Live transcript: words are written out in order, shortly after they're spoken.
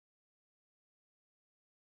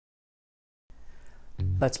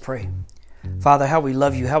Let's pray. Father, how we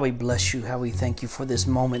love you, how we bless you, how we thank you for this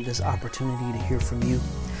moment, this opportunity to hear from you.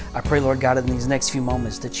 I pray, Lord God, in these next few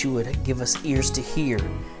moments that you would give us ears to hear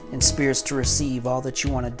and spirits to receive all that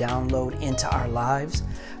you want to download into our lives.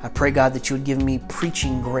 I pray, God, that you would give me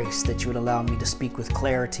preaching grace, that you would allow me to speak with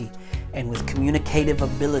clarity and with communicative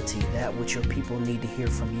ability that which your people need to hear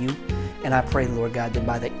from you. And I pray, Lord God, that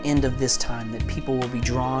by the end of this time that people will be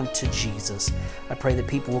drawn to Jesus. I pray that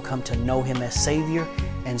people will come to know him as Savior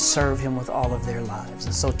and serve him with all of their lives.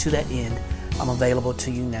 And so to that end, I'm available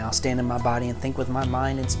to you now. Stand in my body and think with my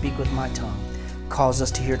mind and speak with my tongue. Cause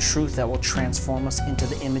us to hear truth that will transform us into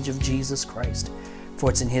the image of Jesus Christ. For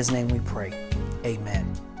it's in his name we pray.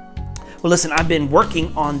 Amen. Well, listen, I've been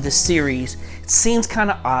working on this series. It seems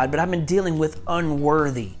kind of odd, but I've been dealing with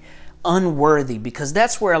unworthy. Unworthy, because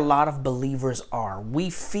that's where a lot of believers are. We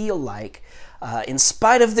feel like in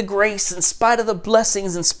spite of the grace, in spite of the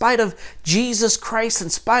blessings, in spite of Jesus Christ, in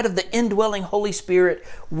spite of the indwelling Holy Spirit,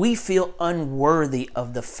 we feel unworthy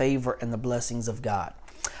of the favor and the blessings of God.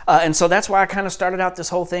 And so that's why I kind of started out this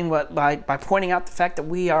whole thing by pointing out the fact that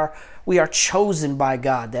we are chosen by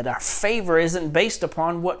God, that our favor isn't based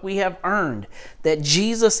upon what we have earned, that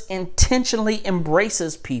Jesus intentionally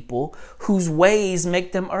embraces people whose ways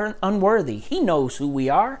make them unworthy. He knows who we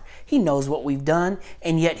are. He knows what we've done,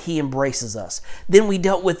 and yet he embraces us. Then we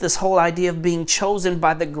dealt with this whole idea of being chosen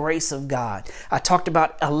by the grace of God. I talked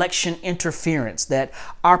about election interference, that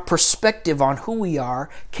our perspective on who we are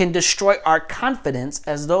can destroy our confidence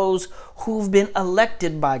as those who've been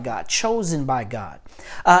elected by God, chosen by God.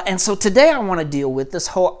 And so today I want to deal with this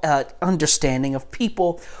whole understanding of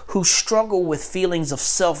people who struggle with feelings of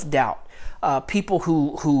self-doubt. People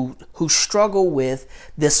who struggle with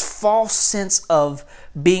this false sense of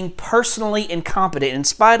being personally incompetent in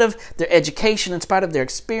spite of their education, in spite of their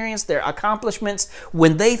experience, their accomplishments.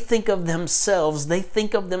 When they think of themselves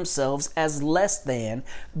as less than,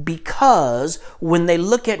 because when they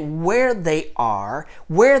look at where they are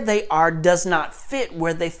does not fit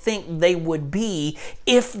where they think they would be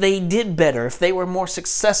if they did better, if they were more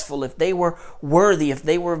successful, if they were worthy, if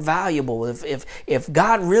they were valuable, if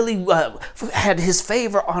God really had his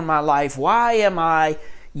favor on my life. Why am I,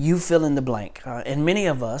 you fill in the blank? And many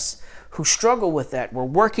of us who struggle with that, we're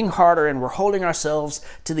working harder and we're holding ourselves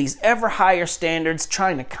to these ever higher standards,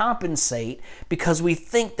 trying to compensate because we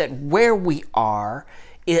think that where we are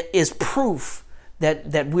is proof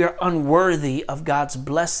that we're unworthy of God's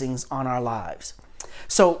blessings on our lives.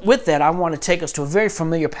 So with that, I want to take us to a very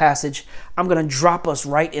familiar passage. I'm going to drop us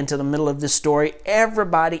right into the middle of this story.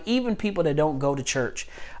 Everybody, even people that don't go to church,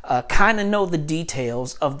 kind of know the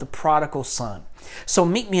details of the prodigal son. So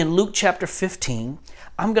meet me in Luke chapter 15.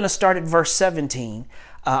 I'm going to start at verse 17.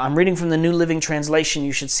 I'm reading from the New Living Translation.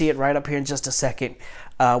 You should see it right up here in just a second.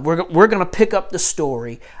 We're going to pick up the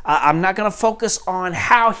story. I'm not going to focus on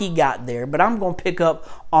how he got there, but I'm going to pick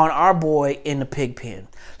up on our boy in the pig pen.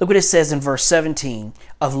 Look what it says in verse 17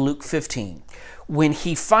 of Luke 15. When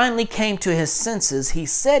he finally came to his senses, he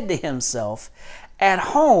said to himself, "At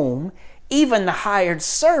home, even the hired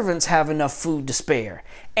servants have enough food to spare,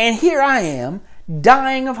 and here I am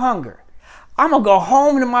dying of hunger. I'm going to go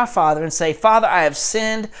home to my father and say, 'Father, I have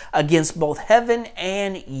sinned against both heaven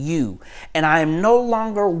and you, and I am no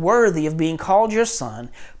longer worthy of being called your son.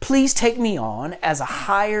 Please take me on as a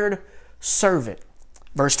hired servant.'"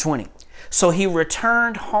 Verse 20. So he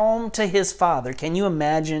returned home to his father. Can you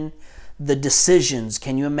imagine the decisions?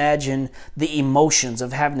 Can you imagine the emotions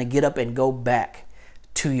of having to get up and go back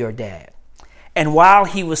to your dad? And while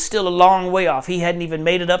he was still a long way off, he hadn't even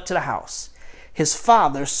made it up to the house, his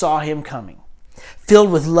father saw him coming. Filled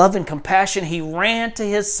with love and compassion, he ran to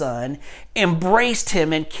his son, embraced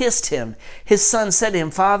him, and kissed him. His son said to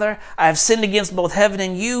him, "Father, I have sinned against both heaven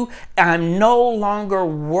and you, and I'm no longer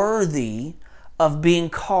worthy of being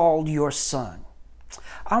called your son."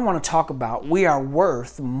 I want to talk about we are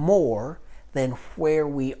worth more than where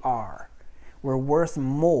we are. We're worth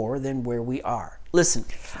more than where we are. Listen,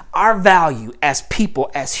 our value as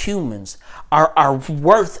people, as humans, our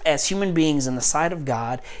worth as human beings in the sight of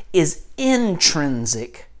God is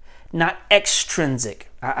intrinsic, not extrinsic.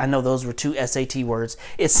 I know those were two SAT words.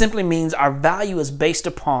 It simply means our value is based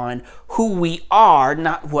upon who we are,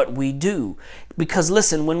 not what we do. Because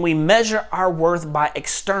listen, when we measure our worth by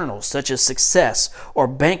externals, such as success or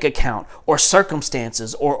bank account or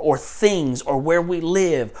circumstances or things or where we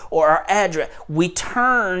live or our address, we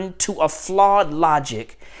turn to a flawed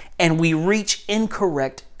logic and we reach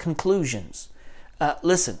incorrect conclusions.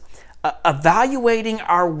 Listen, evaluating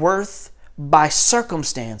our worth by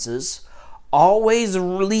circumstances always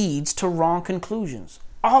leads to wrong conclusions.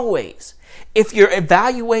 Always. If you're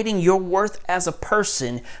evaluating your worth as a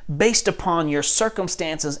person based upon your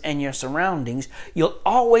circumstances and your surroundings, you'll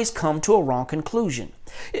always come to a wrong conclusion.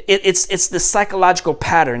 It's the psychological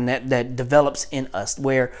pattern that develops in us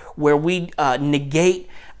where we negate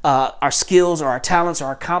our skills or our talents or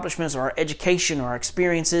our accomplishments or our education or our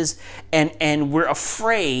experiences, and we're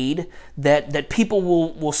afraid that people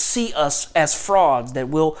will see us as frauds, that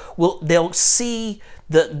they'll see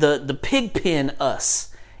the pig pen us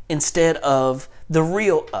instead of the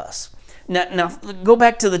real us. Now go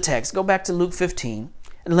back to the text. Go back to Luke 15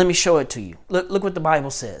 and let me show it to you. Look what the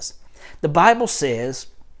Bible says. The Bible says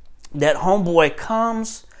that homeboy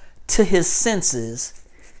comes to his senses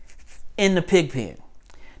in the pig pen.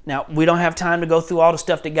 Now, we don't have time to go through all the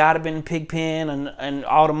stuff that got him in the pig pen and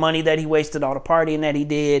all the money that he wasted, all the partying that he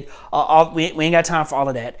did. We ain't got time for all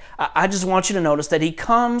of that. I just want you to notice that he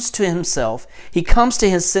comes to himself. He comes to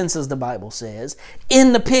his senses, the Bible says,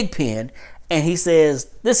 in the pig pen, and he says,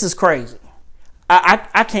 this is crazy.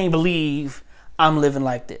 I can't believe I'm living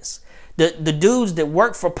like this. The dudes that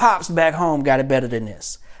work for Pops back home got it better than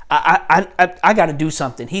this. I got to do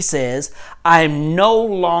something. He says, I'm no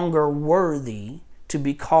longer worthy to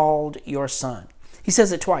be called your son. He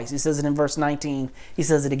says it twice. He says it in verse 19. He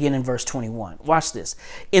says it again in verse 21. Watch this.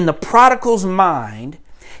 In the prodigal's mind,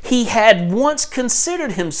 he had once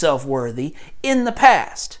considered himself worthy in the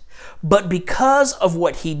past. But because of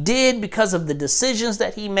what he did, because of the decisions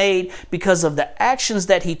that he made, because of the actions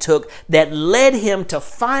that he took that led him to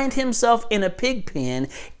find himself in a pig pen,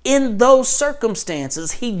 in those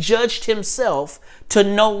circumstances, he judged himself to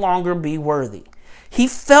no longer be worthy. He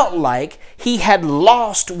felt like he had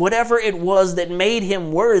lost whatever it was that made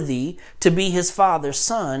him worthy to be his father's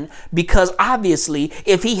son, because obviously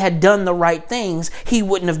if he had done the right things, he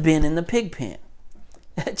wouldn't have been in the pig pen.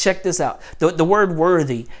 Check this out. The word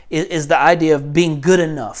worthy is the idea of being good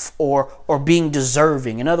enough or being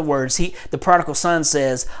deserving. In other words, the prodigal son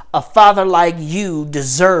says, a father like you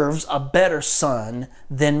deserves a better son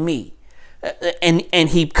than me. And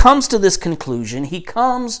he comes to this conclusion. He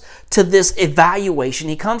comes to this evaluation.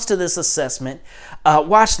 He comes to this assessment.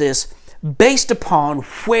 Watch this, based upon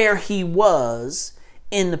where he was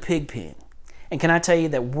in the pig pen. And can I tell you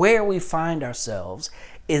that where we find ourselves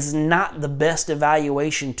is not the best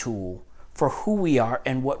evaluation tool for who we are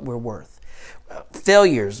and what we're worth.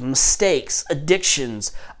 Failures, mistakes,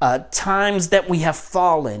 addictions, times that we have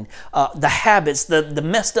fallen, the habits, the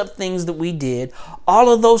messed up things that we did, all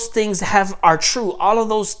of those things are true. All of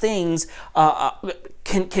those things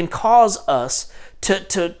can cause us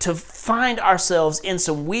to find ourselves in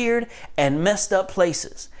some weird and messed up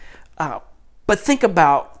places. But think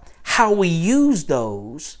about how we use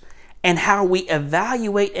those and how we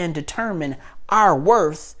evaluate and determine our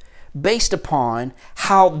worth based upon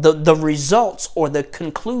how the results or the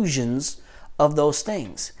conclusions of those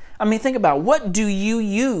things. I mean, think about, what do you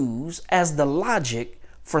use as the logic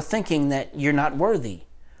for thinking that you're not worthy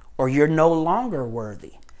or you're no longer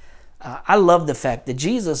worthy? I love the fact that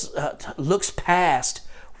Jesus looks past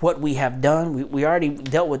what we have done. We already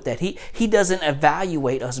dealt with that. He doesn't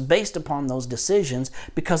evaluate us based upon those decisions,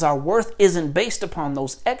 because our worth isn't based upon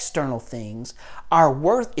those external things. Our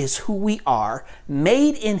worth is who we are,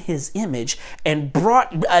 made in his image and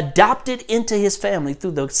adopted into his family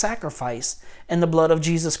through the sacrifice and the blood of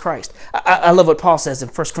Jesus Christ. I love what Paul says in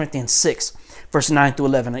 1 Corinthians 6, verse 9 through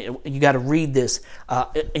 11. You got to read this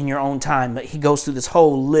in your own time. He goes through this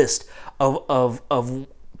whole list of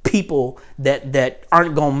people that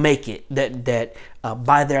aren't going to make it, that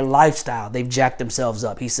by their lifestyle, they've jacked themselves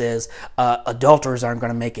up. He says adulterers aren't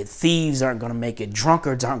going to make it. Thieves aren't going to make it.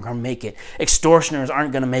 Drunkards aren't going to make it. Extortioners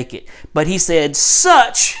aren't going to make it. But he said,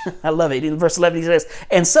 such, I love it. In verse 11, he says,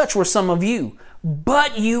 and such were some of you,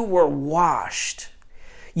 but you were washed.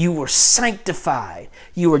 You were sanctified.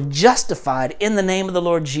 You were justified in the name of the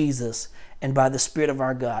Lord Jesus and by the Spirit of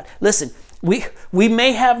our God. Listen, we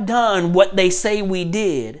may have done what they say we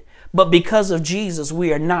did, but because of Jesus,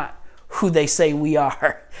 we are not who they say we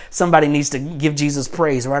are. Somebody needs to give Jesus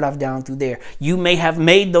praise right off down through there. You may have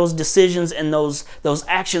made those decisions, and those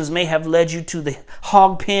actions may have led you to the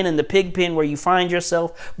hog pen and the pig pen where you find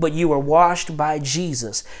yourself, but you are washed by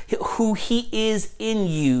Jesus. Who he is in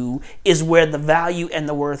you is where the value and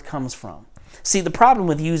the worth comes from. See, the problem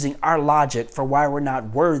with using our logic for why we're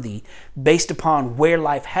not worthy based upon where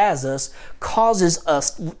life has us causes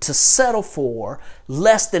us to settle for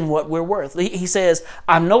less than what we're worth. He says,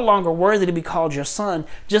 I'm no longer worthy to be called your son.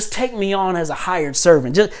 Just take me on as a hired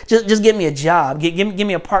servant. Just give me a job. Give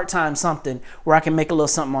me a part-time something where I can make a little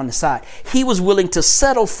something on the side. He was willing to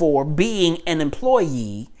settle for being an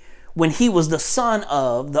employee when he was the son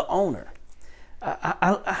of the owner.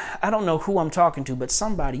 I don't know who I'm talking to, but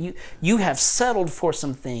somebody, you have settled for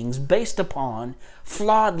some things based upon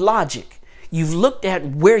flawed logic. You've looked at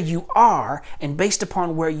where you are, and based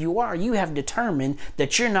upon where you are, you have determined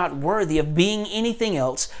that you're not worthy of being anything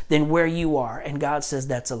else than where you are. And God says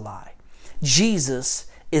that's a lie. Jesus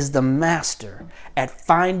is the master at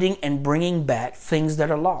finding and bringing back things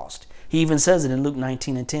that are lost. He even says it in Luke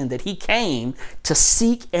 19:10 that he came to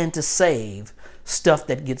seek and to save stuff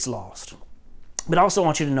that gets lost. But I also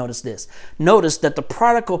want you to notice this. Notice that the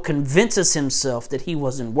prodigal convinces himself that he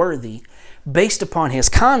wasn't worthy based upon his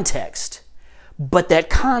context, but that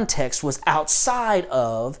context was outside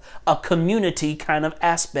of a community kind of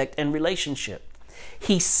aspect and relationship.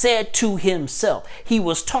 He said to himself, he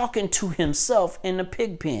was talking to himself in the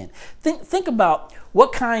pig pen. Think about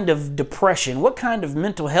what kind of depression, what kind of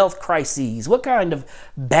mental health crises, what kind of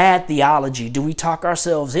bad theology do we talk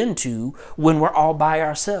ourselves into when we're all by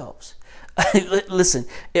ourselves? Listen,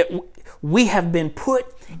 we have been put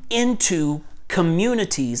into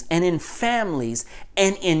communities and in families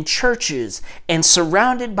and in churches and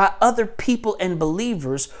surrounded by other people and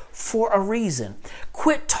believers for a reason.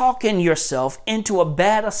 Quit talking yourself into a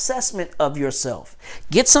bad assessment of yourself.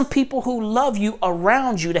 Get some people who love you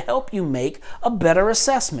around you to help you make a better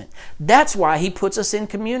assessment. That's why he puts us in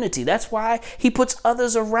community. That's why he puts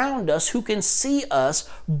others around us who can see us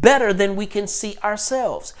better than we can see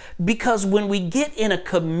ourselves. Because when we get in a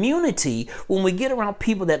community, when we get around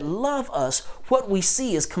people that love us, what we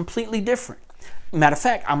see is completely different. Matter of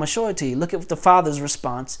fact, I'm going to show it to you. Look at the father's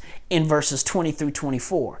response in verses 20 through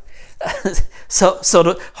 24. So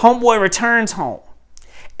the homeboy returns home.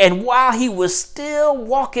 And while he was still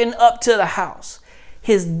walking up to the house,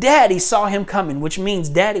 his daddy saw him coming, which means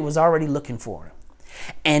daddy was already looking for him.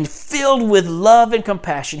 And filled with love and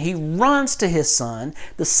compassion, he runs to his son,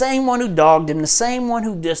 the same one who dogged him, the same one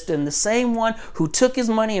who dissed him, the same one who took his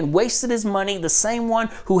money and wasted his money, the same one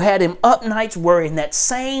who had him up nights worrying. That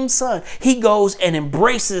same son, he goes and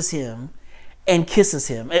embraces him and kisses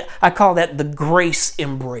him. I call that the grace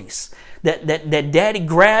embrace. That daddy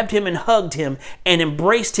grabbed him and hugged him and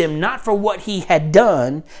embraced him, not for what he had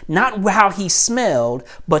done, not how he smelled,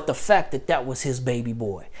 but the fact that that was his baby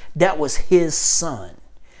boy. That was his son.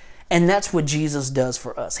 And that's what Jesus does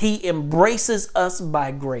for us. He embraces us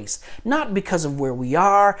by grace, not because of where we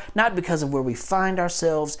are, not because of where we find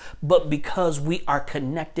ourselves, but because we are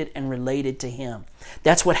connected and related to him.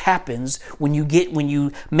 That's what happens when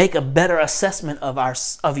you make a better assessment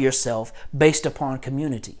of yourself based upon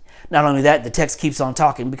community. Not only that, the text keeps on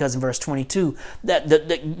talking, because in verse 22, that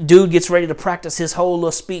the dude gets ready to practice his whole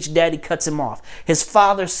little speech. Daddy cuts him off. His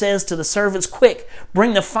father says to the servants, quick,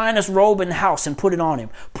 bring the finest robe in the house and put it on him.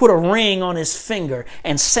 Put a ring on his finger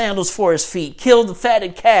and sandals for his feet. Kill the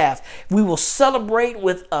fatted calf. We will celebrate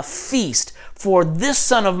with a feast, for this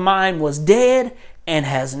son of mine was dead and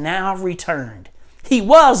has now returned. He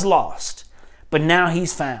was lost, but now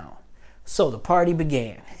he's found. So the party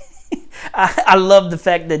began. I love the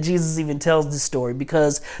fact that Jesus even tells this story,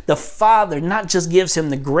 because the father not just gives him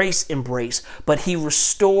the grace embrace, but he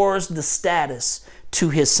restores the status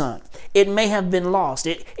to his son. It may have been lost.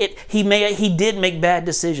 He did make bad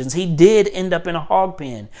decisions. He did end up in a hog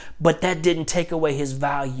pen, but that didn't take away his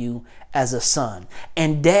value as a son.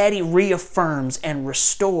 And daddy reaffirms and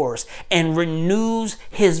restores and renews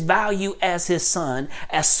his value as his son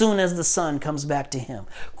as soon as the son comes back to him.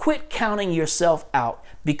 Quit counting yourself out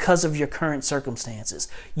because of your current circumstances.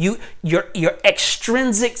 Your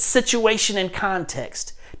extrinsic situation and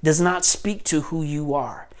context does not speak to who you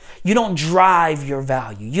are. You don't drive your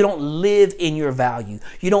value. You don't live in your value.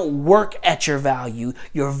 You don't work at your value.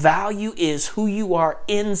 Your value is who you are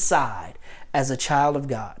inside as a child of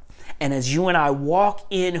God. And as you and I walk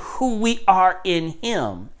in who we are in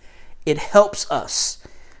him, it helps us.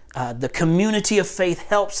 The community of faith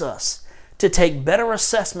helps us to take better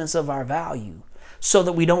assessments of our value, so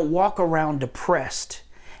that we don't walk around depressed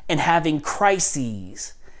and having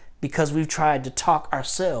crises because we've tried to talk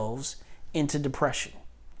ourselves into depression.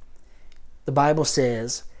 The Bible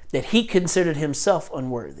says that he considered himself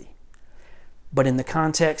unworthy, but in the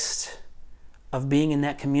context of being in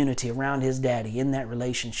that community around his daddy, in that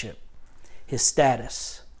relationship, his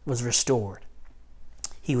status was restored.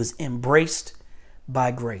 He was embraced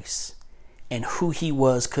by grace, and who he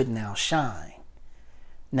was could now shine,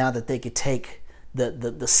 now that they could take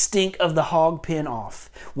the stink of the hog pen off.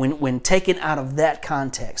 When taken out of that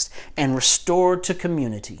context and restored to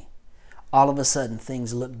community, all of a sudden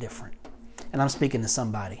things look different. And I'm speaking to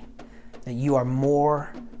somebody that you are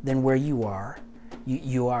more than where you are.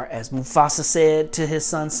 You are, as Mufasa said to his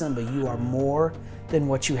son Simba, you are more than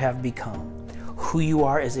what you have become. who you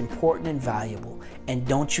are is important and valuable, and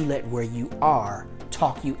don't you let where you are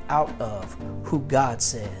talk you out of who God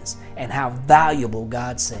says and how valuable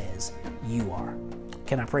God says you are.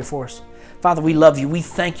 Can I pray for us? Father, we love you. We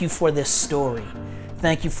thank you for this story.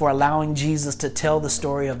 Thank you for allowing Jesus to tell the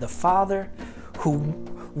story of the Father who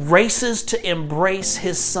races to embrace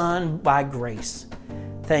his Son by grace.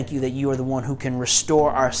 Thank you that you are the one who can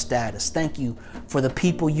restore our status. Thank you for the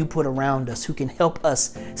people you put around us who can help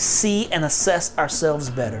us see and assess ourselves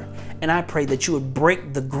better. And I pray that you would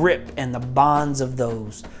break the grip and the bonds of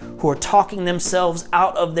those who are talking themselves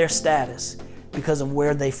out of their status because of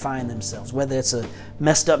where they find themselves, whether it's a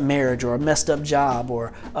messed up marriage or a messed up job or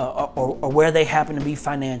where they happen to be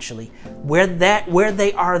financially. Where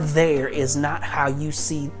they are there is not how you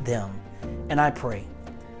see them. And I pray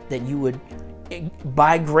that you would,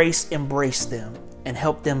 by grace, embrace them and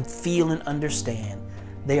help them feel and understand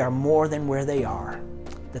they are more than where they are,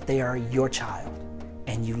 that they are your child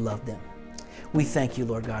and you love them. We thank you,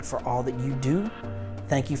 Lord God, for all that you do.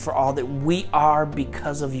 Thank you for all that we are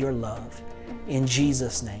because of your love. In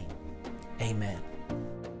Jesus' name, amen.